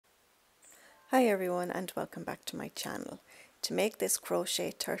Hi everyone and welcome back to my channel. To make this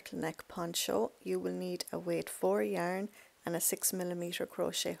crochet turtleneck poncho you will need a weight 4 yarn and a 6mm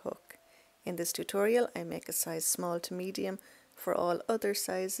crochet hook. In this tutorial I make a size small to medium. For all other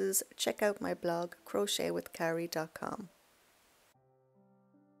sizes check out my blog crochetwithcarrie.com.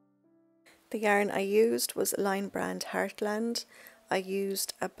 The yarn I used was Line Brand Heartland. I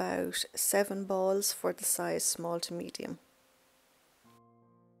used about 7 balls for the size small to medium.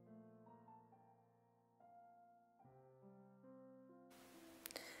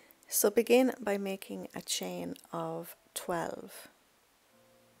 So begin by making a chain of 12.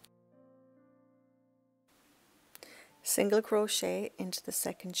 Single crochet into the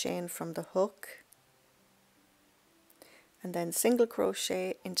second chain from the hook, and then single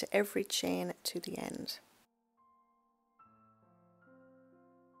crochet into every chain to the end.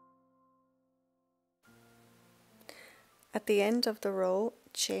 At the end of the row,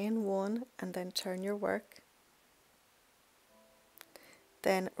 chain 1 and then turn your work.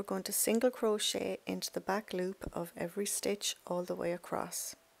 Then we're going to single crochet into the back loop of every stitch all the way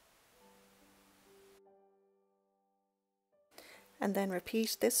across. And then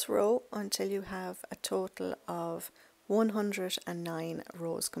repeat this row until you have a total of 109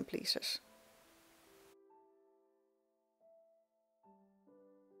 rows completed.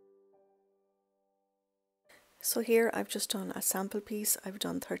 So here I've just done a sample piece. I've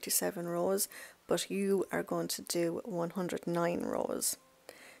done 37 rows, but you are going to do 109 rows.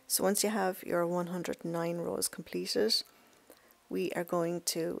 So once you have your 109 rows completed, we are going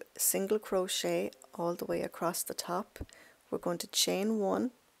to single crochet all the way across the top. We're going to chain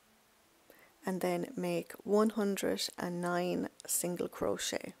 1 and then make 109 single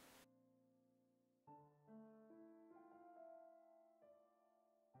crochet.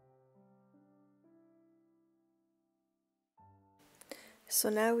 So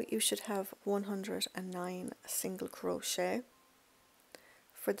now you should have 109 single crochet.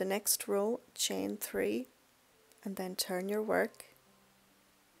 For the next row, chain 3 and then turn your work.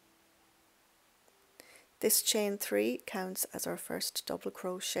 This chain 3 counts as our first double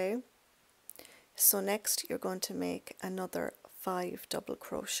crochet. So next you're going to make another 5 double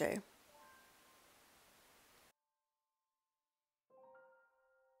crochet.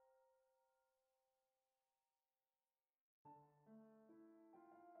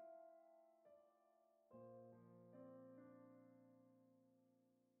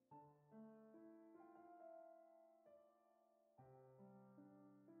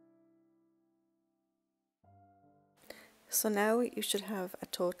 So now you should have a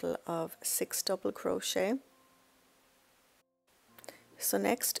total of 6 double crochet. So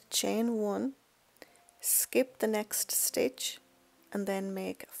next chain 1, skip the next stitch and then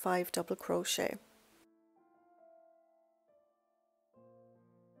make 5 double crochet.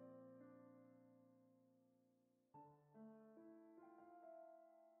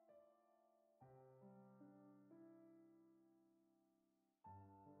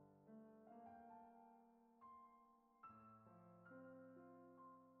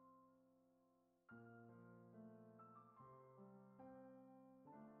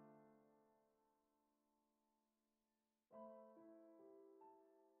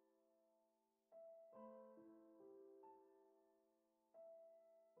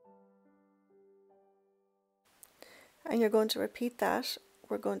 And you're going to repeat that.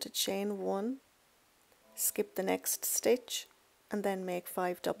 We're going to chain 1, skip the next stitch and then make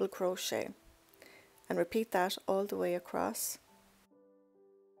 5 double crochet, and repeat that all the way across.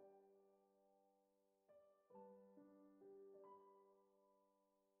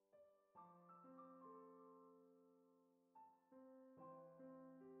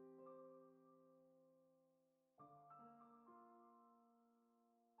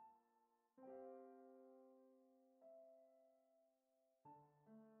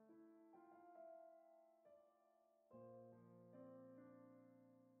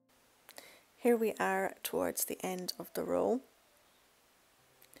 Here we are towards the end of the row.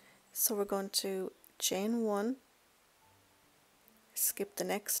 So we're going to chain 1, skip the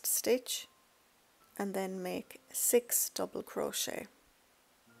next stitch and then make 6 double crochet.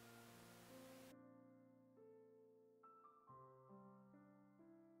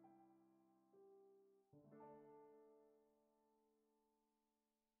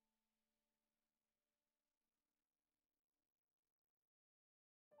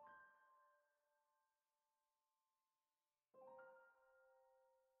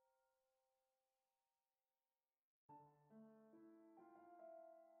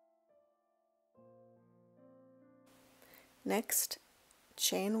 Next,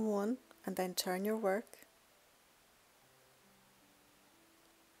 chain 1 and then turn your work.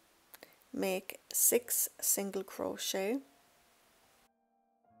 make 6 single crochet,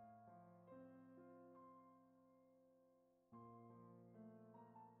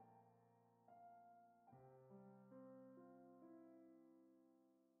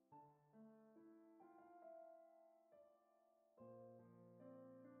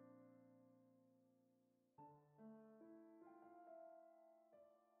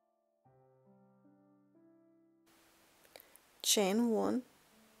 chain 1,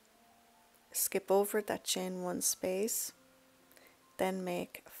 skip over that chain 1 space, then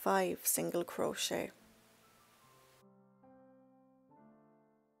make 5 single crochet.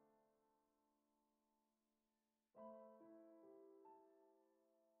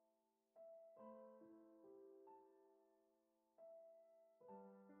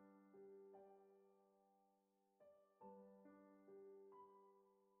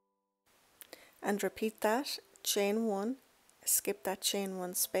 And repeat that, chain 1, skip that chain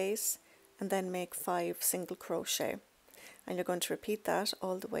 1 space, and then make 5 single crochet. And you're going to repeat that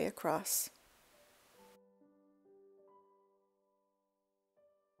all the way across.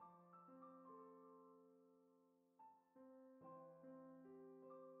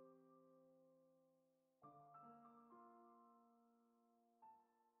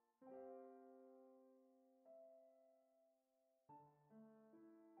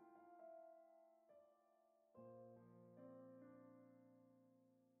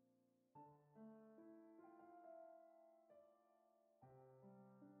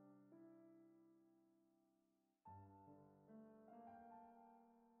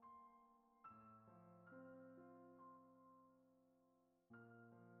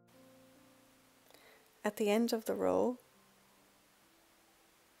 At the end of the row,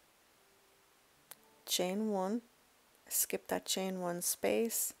 chain 1, skip that chain 1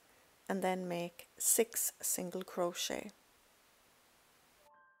 space, and then make 6 single crochet.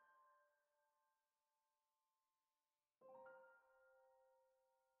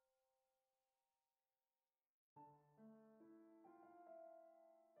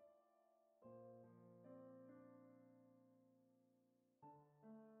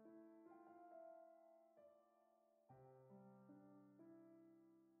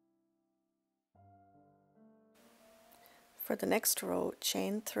 For the next row,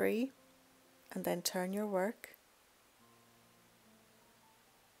 chain 3, and then turn your work.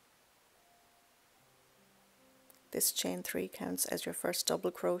 This chain 3 counts as your first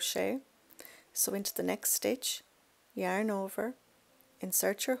double crochet. So into the next stitch, yarn over,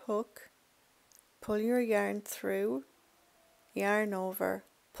 insert your hook, pull your yarn through, yarn over,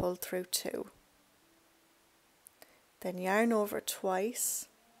 pull through 2. Then yarn over twice,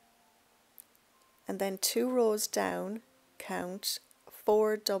 and then 2 rows down, count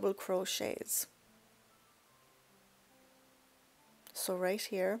 4 double crochets. So right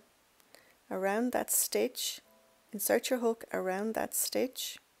here, around that stitch, insert your hook around that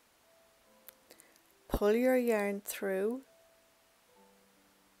stitch, pull your yarn through,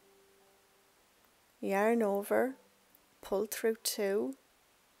 yarn over, pull through 2,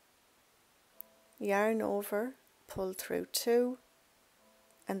 yarn over, pull through 2,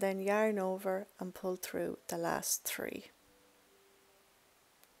 and then yarn over and pull through the last 3.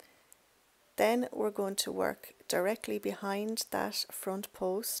 Then we're going to work directly behind that front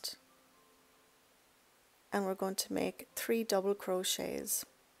post, and we're going to make 3 double crochets.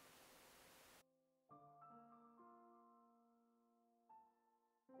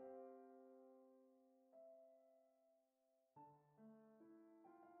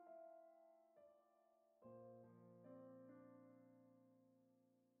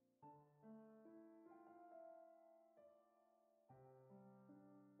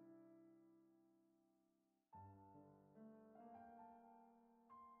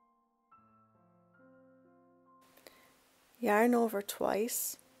 Yarn over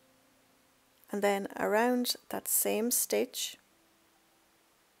twice, and then around that same stitch,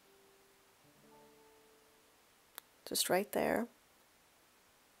 just right there,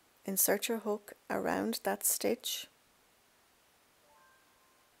 insert your hook around that stitch,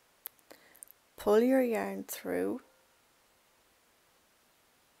 pull your yarn through,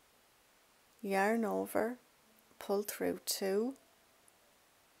 yarn over, pull through 2,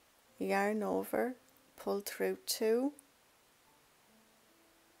 yarn over, pull through 2,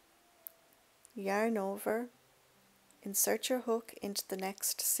 yarn over, insert your hook into the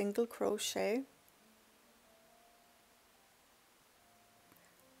next single crochet,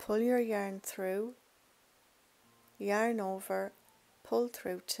 pull your yarn through, yarn over, pull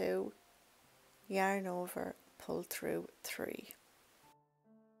through 2, yarn over, pull through 3.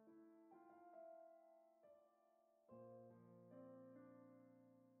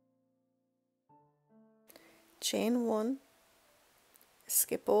 chain 1,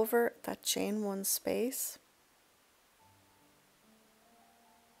 skip over that chain 1 space,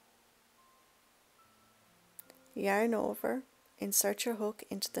 yarn over, insert your hook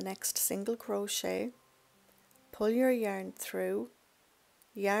into the next single crochet, pull your yarn through,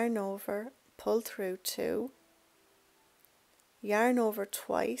 yarn over, pull through 2, yarn over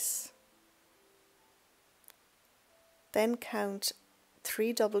twice, then count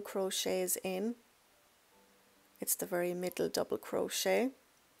 3 double crochets in, it's the very middle double crochet,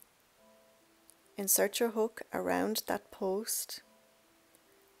 insert your hook around that post,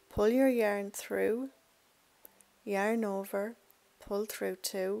 pull your yarn through, yarn over, pull through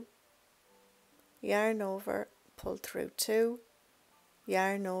 2, yarn over, pull through 2,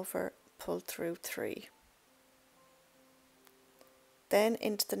 yarn over, pull through 3. Then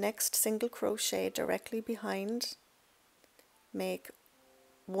into the next single crochet directly behind, make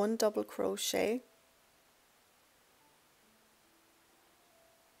 1 double crochet,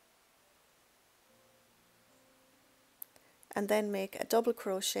 and then make a double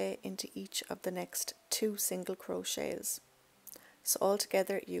crochet into each of the next 2 single crochets. So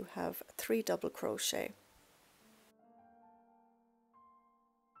altogether you have 3 double crochet.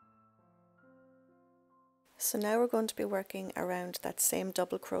 So now we're going to be working around that same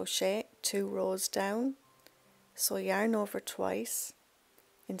double crochet 2 rows down. So yarn over twice,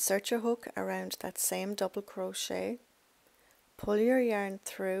 insert your hook around that same double crochet, pull your yarn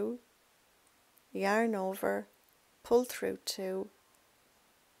through, yarn over, pull through 2,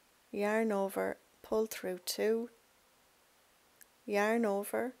 yarn over, pull through 2, yarn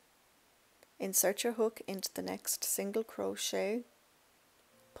over, insert your hook into the next single crochet,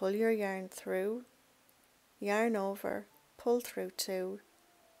 pull your yarn through, yarn over, pull through 2,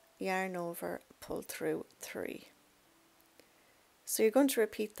 yarn over, pull through 3. So you're going to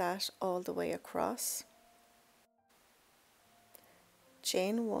repeat that all the way across.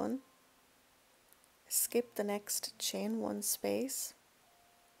 Chain 1, skip the next chain 1 space,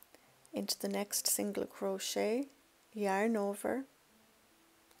 into the next single crochet, yarn over,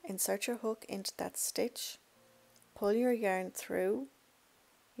 insert your hook into that stitch, pull your yarn through,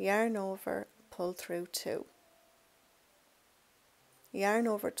 yarn over, pull through 2, yarn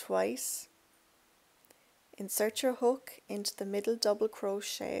over twice, insert your hook into the middle double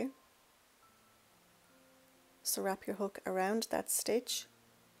crochet, so wrap your hook around that stitch,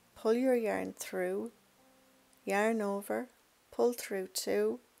 pull your yarn through, yarn over, pull through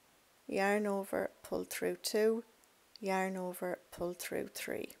 2, yarn over, pull through 2, yarn over, pull through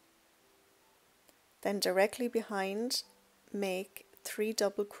 3. Then directly behind, make 3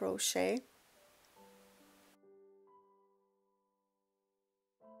 double crochet,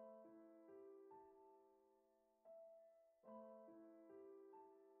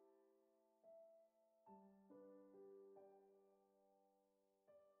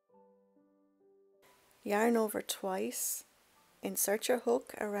 yarn over twice, insert your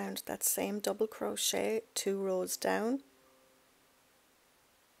hook around that same double crochet 2 rows down,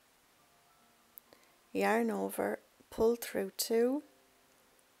 yarn over, pull through 2,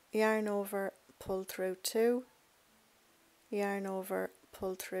 yarn over, pull through 2, yarn over,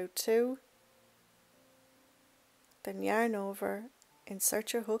 pull through 2, then yarn over,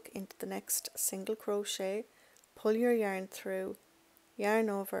 insert your hook into the next single crochet, pull your yarn through, yarn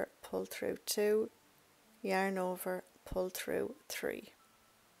over, pull through 2, yarn over, pull through 3.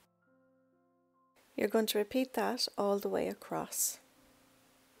 You're going to repeat that all the way across.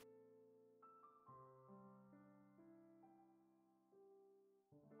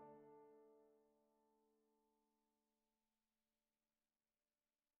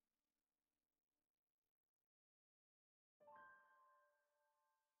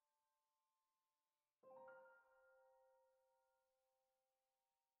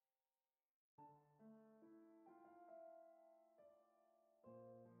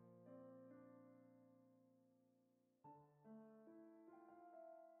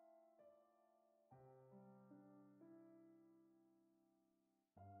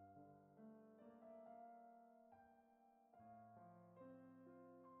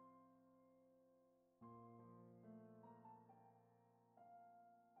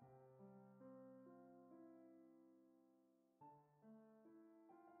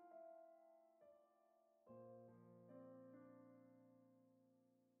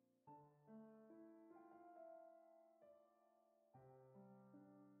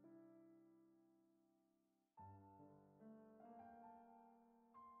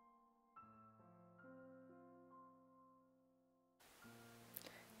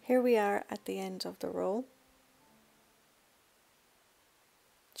 Here we are at the end of the row.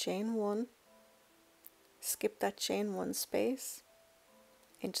 Chain 1, skip that chain 1 space,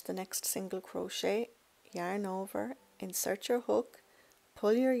 into the next single crochet, yarn over, insert your hook,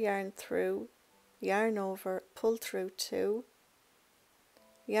 pull your yarn through, yarn over, pull through 2,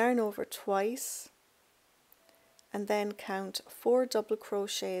 yarn over twice, and then count 4 double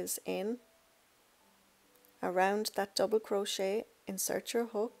crochets in. Around that double crochet, insert your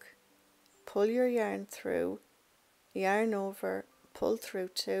hook, pull your yarn through, yarn over, pull through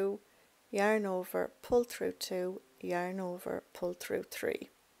 2, yarn over, pull through 2, yarn over, pull through 3.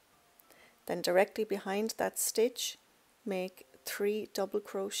 Then directly behind that stitch, make 3 double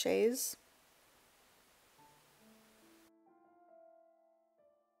crochets.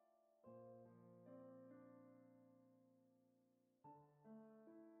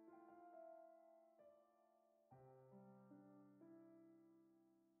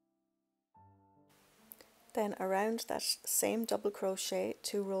 Then around that same double crochet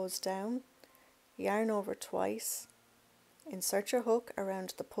 2 rows down, yarn over twice, insert your hook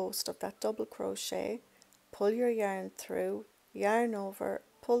around the post of that double crochet, pull your yarn through, yarn over,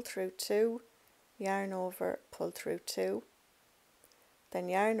 pull through 2, yarn over, pull through 2, then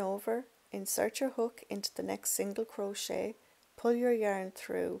yarn over, insert your hook into the next single crochet, pull your yarn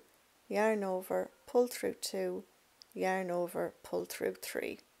through, yarn over, pull through 2, yarn over, pull through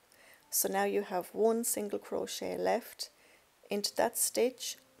 3. So now you have 1 single crochet left. Into that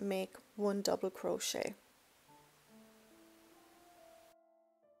stitch, make 1 double crochet.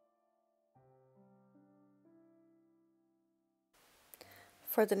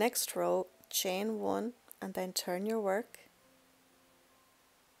 For the next row, chain 1 and then turn your work.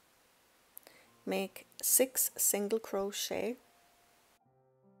 Make 6 single crochet.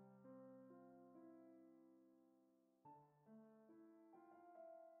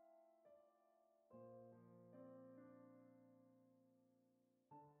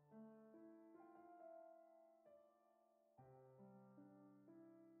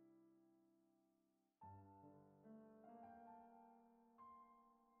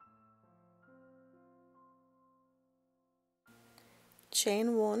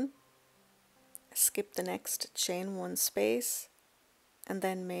 Chain 1, skip the next chain 1 space, and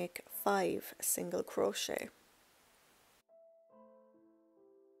then make 5 single crochet.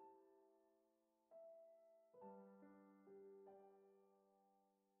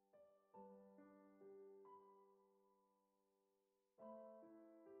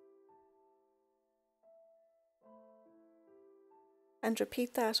 And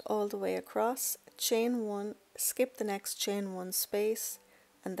repeat that all the way across. Chain 1, skip the next chain 1 space,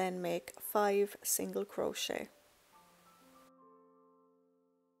 and then make 5 single crochet.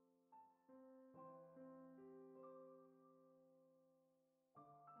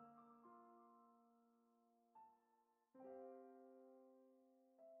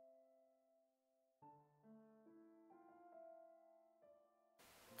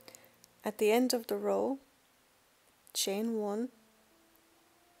 At the end of the row, chain 1,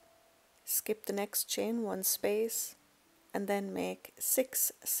 skip the next chain 1 space, and then make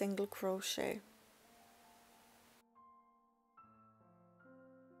 6 single crochet.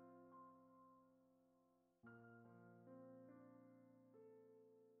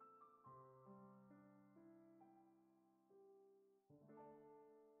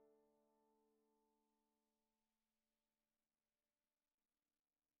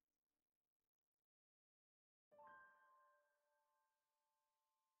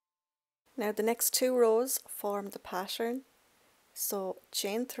 Now the next 2 rows form the pattern, so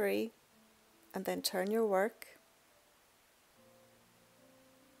chain 3 and then turn your work.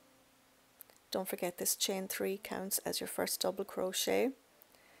 Don't forget this chain 3 counts as your first double crochet.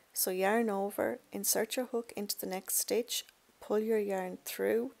 So yarn over, insert your hook into the next stitch, pull your yarn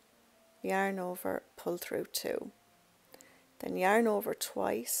through, yarn over, pull through 2. Then yarn over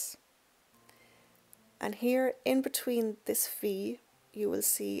twice, and here in between this V you will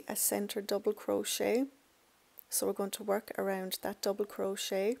see a center double crochet, so we're going to work around that double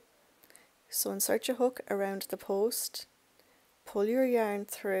crochet. So insert your hook around the post, pull your yarn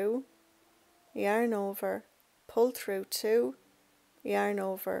through, yarn over, pull through 2, yarn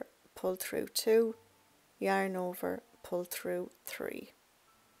over, pull through 2, yarn over, pull through 3.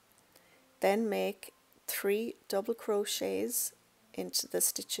 Then make 3 double crochets into the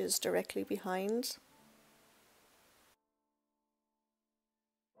stitches directly behind.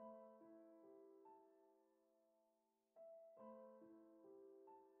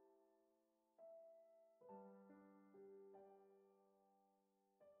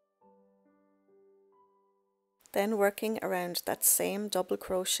 Then working around that same double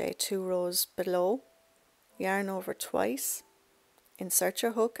crochet 2 rows below, yarn over twice, insert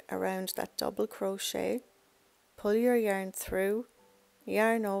your hook around that double crochet, pull your yarn through,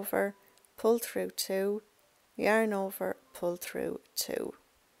 yarn over, pull through 2, yarn over, pull through 2.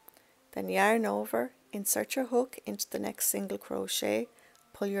 Then yarn over, insert your hook into the next single crochet,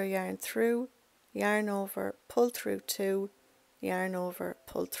 pull your yarn through, yarn over, pull through 2, yarn over,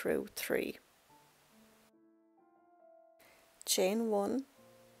 pull through 3. Chain 1,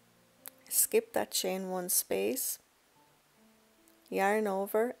 skip that chain 1 space, yarn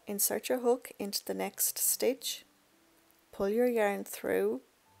over, insert your hook into the next stitch, pull your yarn through,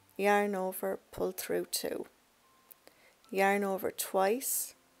 yarn over, pull through 2. Yarn over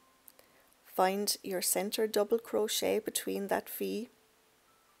twice, find your center double crochet between that V,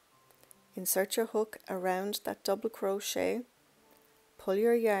 insert your hook around that double crochet, pull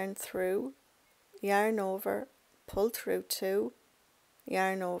your yarn through, yarn over, pull through 2,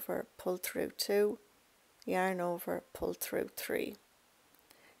 yarn over, pull through 2, yarn over, pull through 3.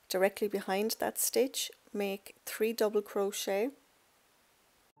 Directly behind that stitch, make 3 double crochet,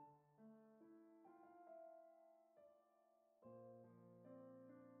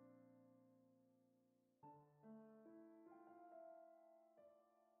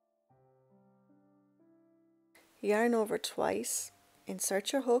 yarn over twice,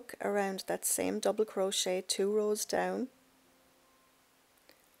 insert your hook around that same double crochet 2 rows down,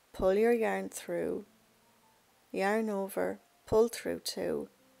 pull your yarn through, yarn over, pull through 2,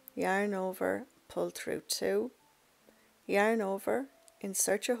 yarn over, pull through 2, yarn over,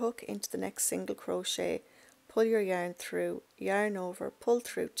 insert your hook into the next single crochet, pull your yarn through, yarn over, pull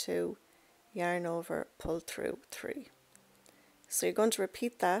through 2, yarn over, pull through 3. So you're going to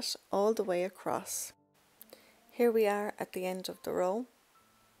repeat that all the way across. Here we are at the end of the row.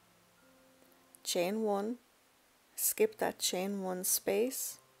 Chain 1, skip that chain 1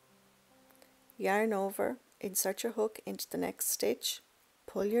 space, yarn over, insert your hook into the next stitch,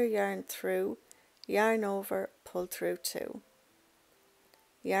 pull your yarn through, yarn over, pull through 2.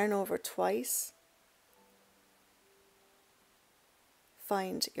 Yarn over twice,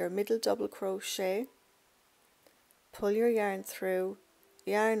 find your middle double crochet, pull your yarn through,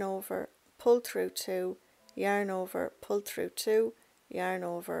 yarn over, pull through 2, yarn over, pull through 2, yarn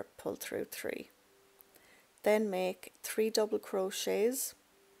over, pull through 3. Then make 3 double crochets,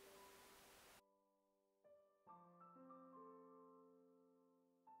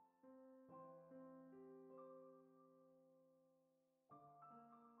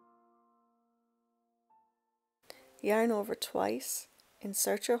 yarn over twice,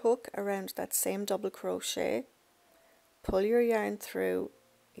 insert your hook around that same double crochet, pull your yarn through,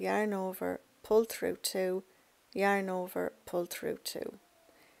 yarn over, pull through 2, yarn over, pull through 2.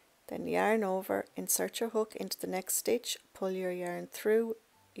 Then yarn over, insert your hook into the next stitch, pull your yarn through,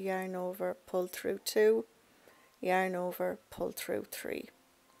 yarn over, pull through 2, yarn over, pull through 3.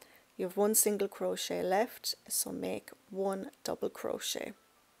 You have 1 single crochet left, so make 1 double crochet.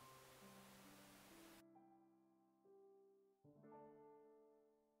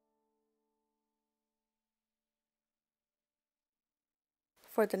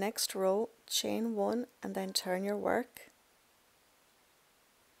 For the next row, chain 1 and then turn your work.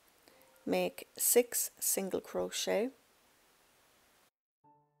 Make 6 single crochet,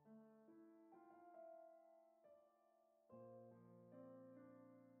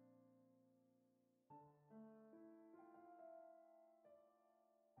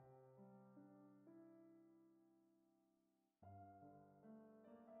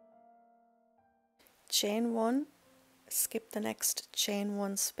 chain 1, skip the next chain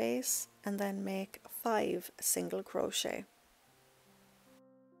 1 space and then make 5 single crochet.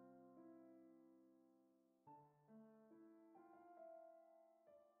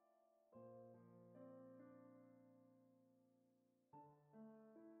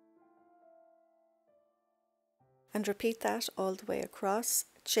 And repeat that all the way across.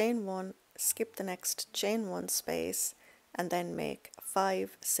 Chain 1, skip the next chain 1 space and then make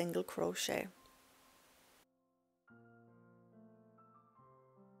 5 single crochet.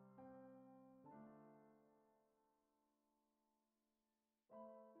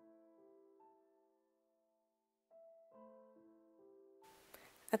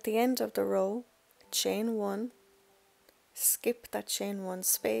 At the end of the row, chain 1, skip that chain 1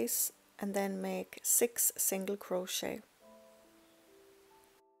 space and then make 6 single crochet.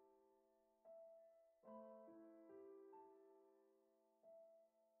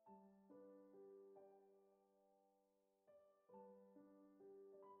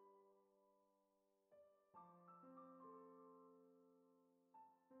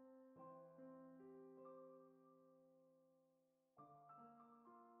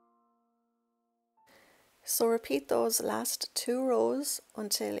 So repeat those last 2 rows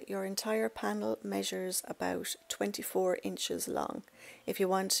until your entire panel measures about 24 inches long. If you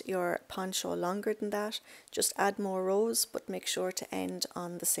want your poncho longer than that, just add more rows, but make sure to end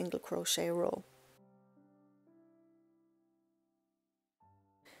on the single crochet row.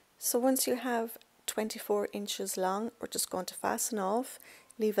 So once you have 24 inches long, we're just going to fasten off,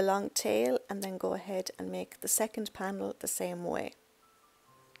 leave a long tail, and then go ahead and make the second panel the same way.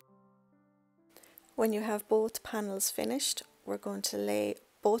 When you have both panels finished, we're going to lay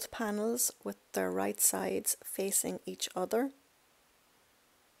both panels with their right sides facing each other.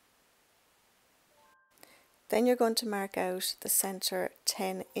 Then you're going to mark out the center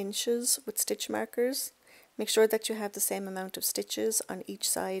 10 inches with stitch markers. Make sure that you have the same amount of stitches on each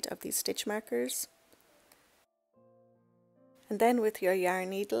side of these stitch markers. And then with your yarn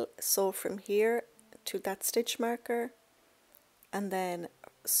needle, sew from here to that stitch marker, and then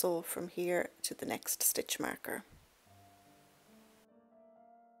sew from here to the next stitch marker.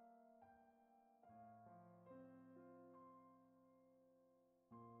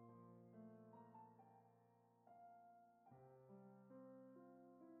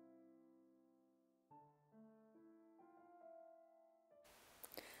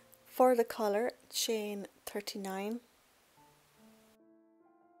 For the collar, chain 39.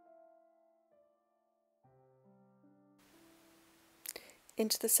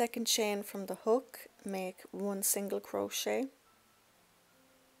 Into the second chain from the hook, make 1 single crochet,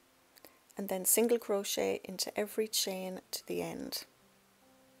 and then single crochet into every chain to the end.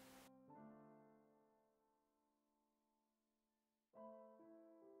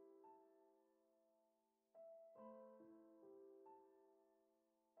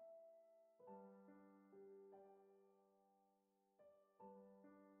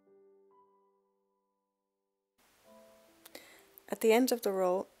 At the end of the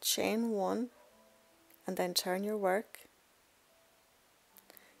row, chain 1 and then turn your work,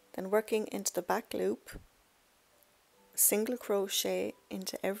 then working into the back loop, single crochet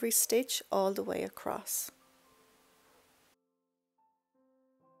into every stitch all the way across.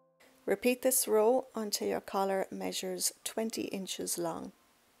 Repeat this row until your collar measures 20 inches long.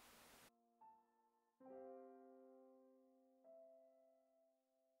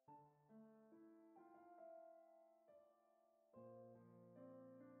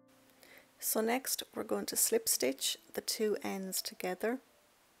 So next we're going to slip stitch the 2 ends together.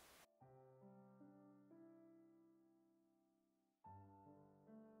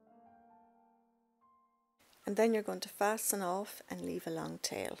 And then you're going to fasten off and leave a long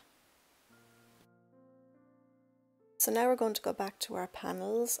tail. So now we're going to go back to our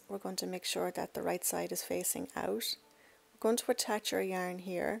panels. We're going to make sure that the right side is facing out. We're going to attach our yarn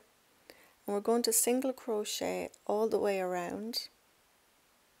here, and we're going to single crochet all the way around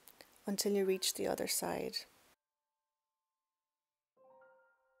until you reach the other side.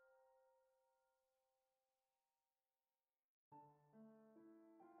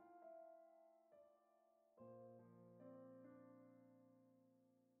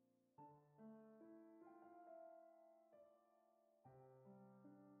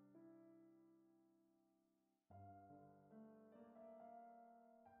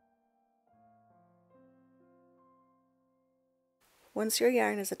 Once your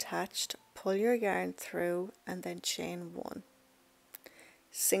yarn is attached, pull your yarn through and then chain 1.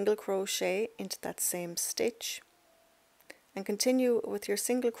 Single crochet into that same stitch and continue with your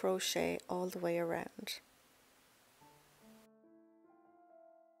single crochet all the way around.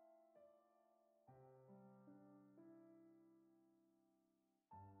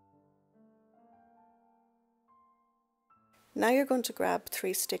 Now you're going to grab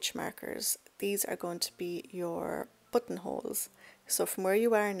 3 stitch markers. These are going to be your buttonholes. So from where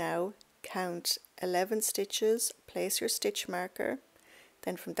you are now, count 11 stitches, place your stitch marker,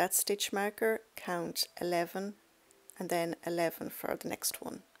 then from that stitch marker count 11 and then 11 for the next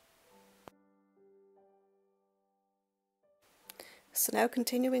one. So now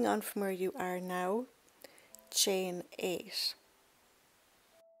continuing on from where you are now, chain 8.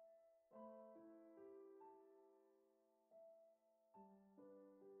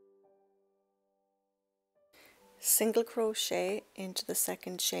 Single crochet into the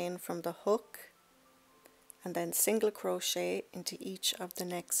second chain from the hook, and then single crochet into each of the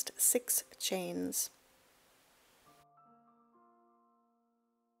next 6 chains.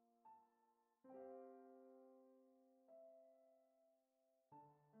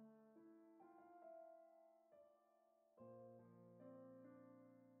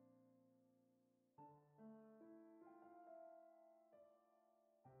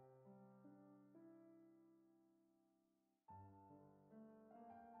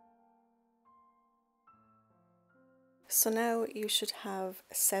 So now you should have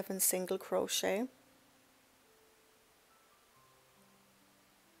 7 single crochet.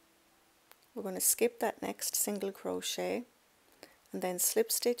 We're going to skip that next single crochet and then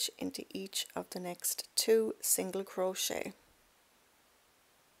slip stitch into each of the next 2 single crochet.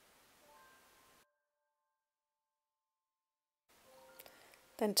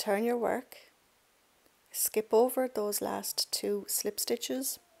 Then turn your work, skip over those last 2 slip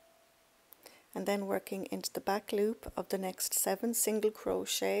stitches, and then working into the back loop of the next 7 single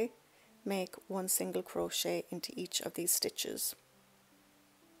crochet, make 1 single crochet into each of these stitches.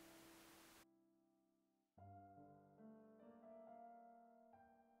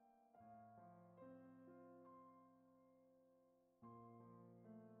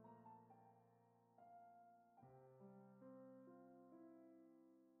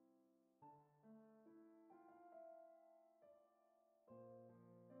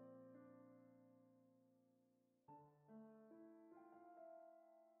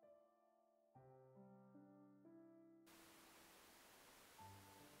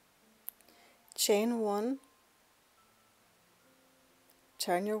 Chain 1,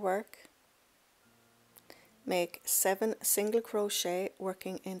 turn your work, make 7 single crochet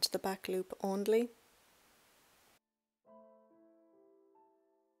working into the back loop only,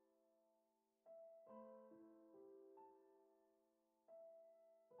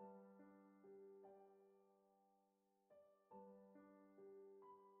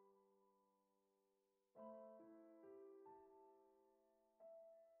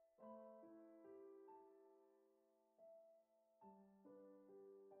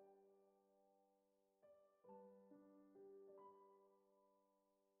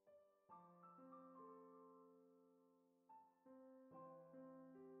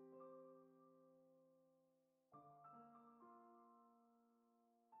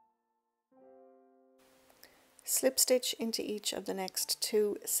 slip stitch into each of the next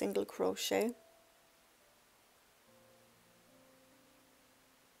 2 single crochet,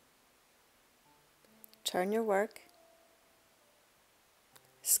 turn your work,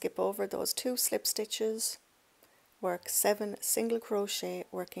 skip over those 2 slip stitches, work 7 single crochet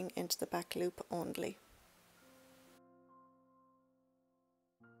working into the back loop only.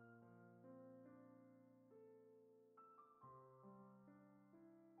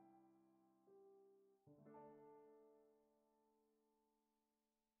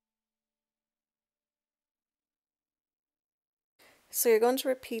 So you're going to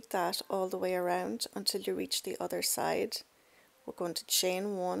repeat that all the way around until you reach the other side. We're going to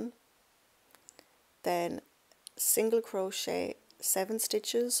chain 1, then single crochet 7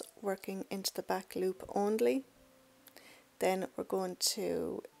 stitches working into the back loop only. Then we're going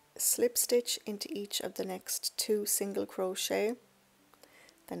to slip stitch into each of the next 2 single crochet,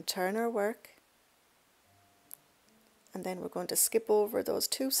 then turn our work, and then we're going to skip over those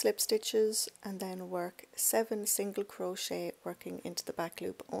 2 slip stitches and then work 7 single crochet working into the back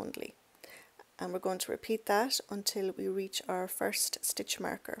loop only. And we're going to repeat that until we reach our first stitch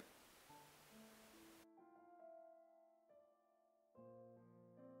marker.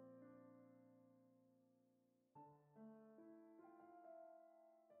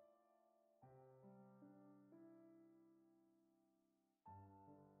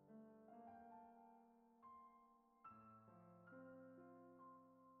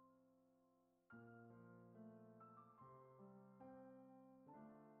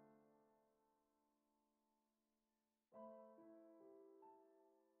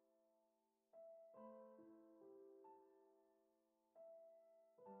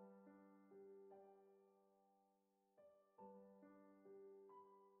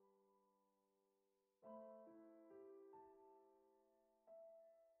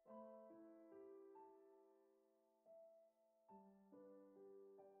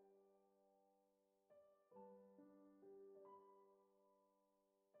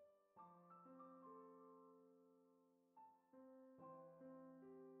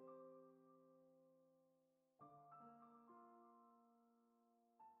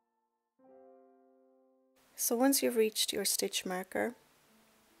 So once you've reached your stitch marker,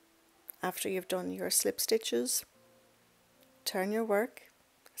 after you've done your slip stitches, turn your work,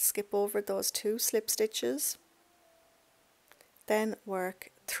 skip over those 2 slip stitches, then work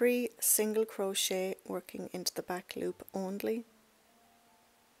 3 single crochet working into the back loop only,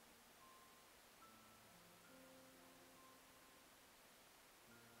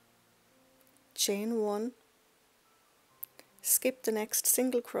 chain 1, skip the next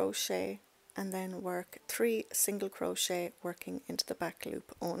single crochet and then work 3 single crochet working into the back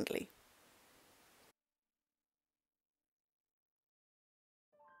loop only.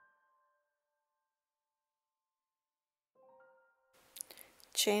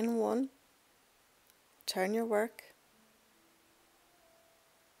 chain 1, turn your work,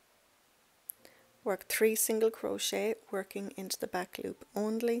 work 3 single crochet working into the back loop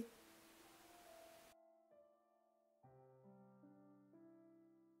only,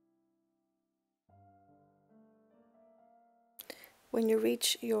 when you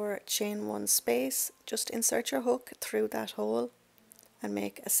reach your chain 1 space, just insert your hook through that hole and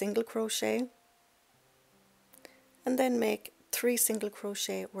make a single crochet, and then make 3 single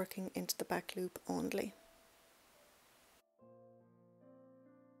crochet working into the back loop only.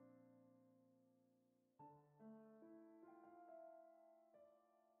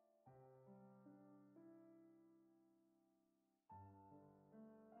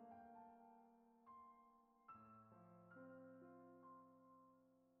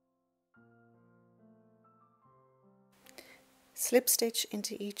 Slip stitch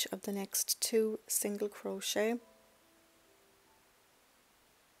into each of the next 2 single crochet,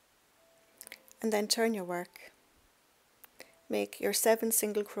 and then turn your work. Make your 7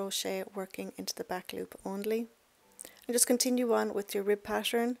 single crochet working into the back loop only, and just continue on with your rib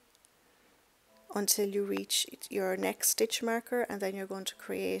pattern until you reach your next stitch marker, and then you're going to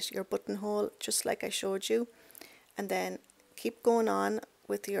create your buttonhole just like I showed you, and then keep going on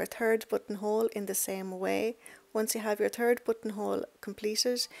with your 3rd buttonhole in the same way. Once you have your 3rd buttonhole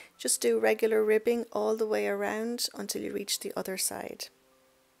completed, just do regular ribbing all the way around until you reach the other side.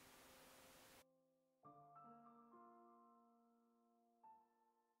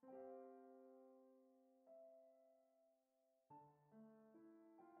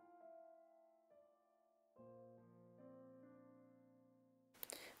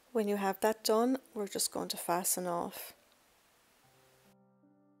 When you have that done, we're just going to fasten off.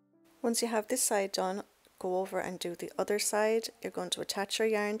 Once you have this side done, go over and do the other side. You're going to attach your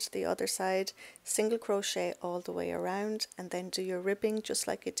yarn to the other side, single crochet all the way around, and then do your ribbing just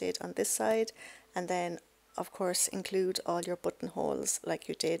like you did on this side, and then of course include all your buttonholes like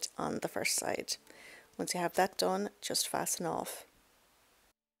you did on the first side. Once you have that done, just fasten off.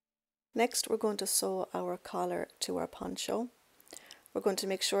 Next, we're going to sew our collar to our poncho. We're going to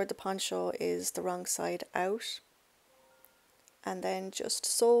make sure the poncho is the wrong side out, and then just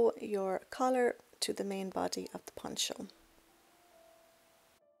sew your collar to the main body of the poncho.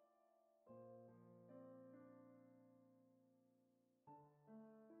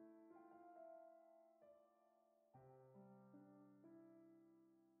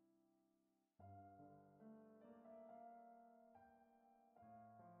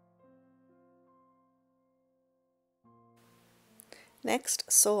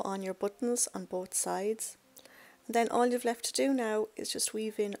 Next, sew on your buttons on both sides. And then all you've left to do now is just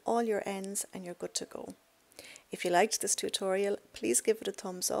weave in all your ends and you're good to go. If you liked this tutorial, please give it a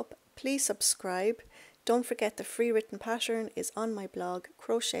thumbs up, please subscribe. Don't forget the free written pattern is on my blog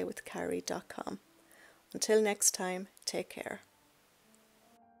crochetwithcarrie.com. Until next time, take care.